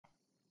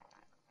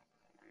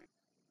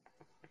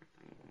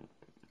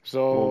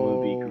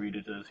will be So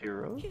greeted as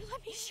heroes. You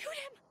let me shoot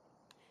him.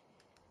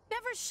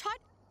 Never shot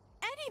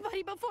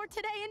anybody before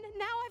today, and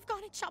now I've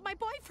gone and shot my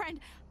boyfriend.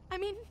 I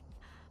mean,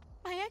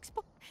 my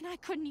ex-boy, and I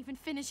couldn't even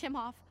finish him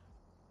off.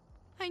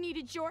 I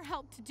needed your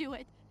help to do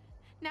it.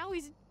 Now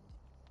he's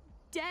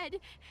dead,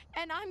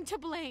 and I'm to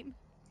blame.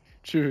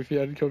 true, if you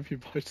hadn't come, you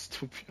might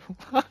still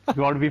be.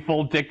 You want to be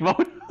full dick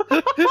mode?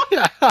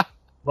 Yeah.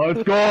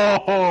 Let's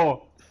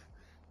go!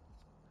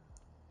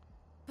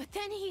 But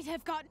then he'd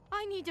have got.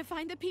 I need to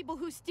find the people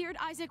who steered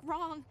Isaac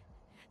wrong.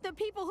 The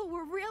people who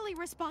were really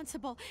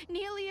responsible.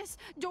 Nelius,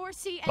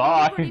 Dorsey, and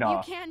Liberty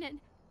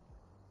Buchanan.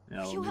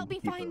 Yeah, Will you help me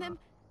find them?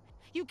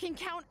 You can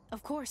count.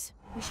 Of course,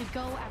 we should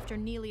go after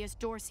Nelius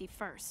Dorsey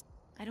first.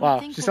 I don't Wow,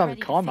 think she we're sounded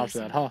ready to calm face after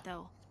that, him huh? yet,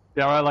 though.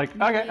 Yeah, we're like,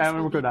 okay, Nelius and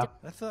will we're good be now.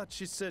 I thought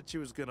she said she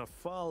was gonna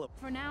follow.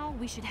 For now,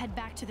 we should head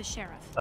back to the sheriff.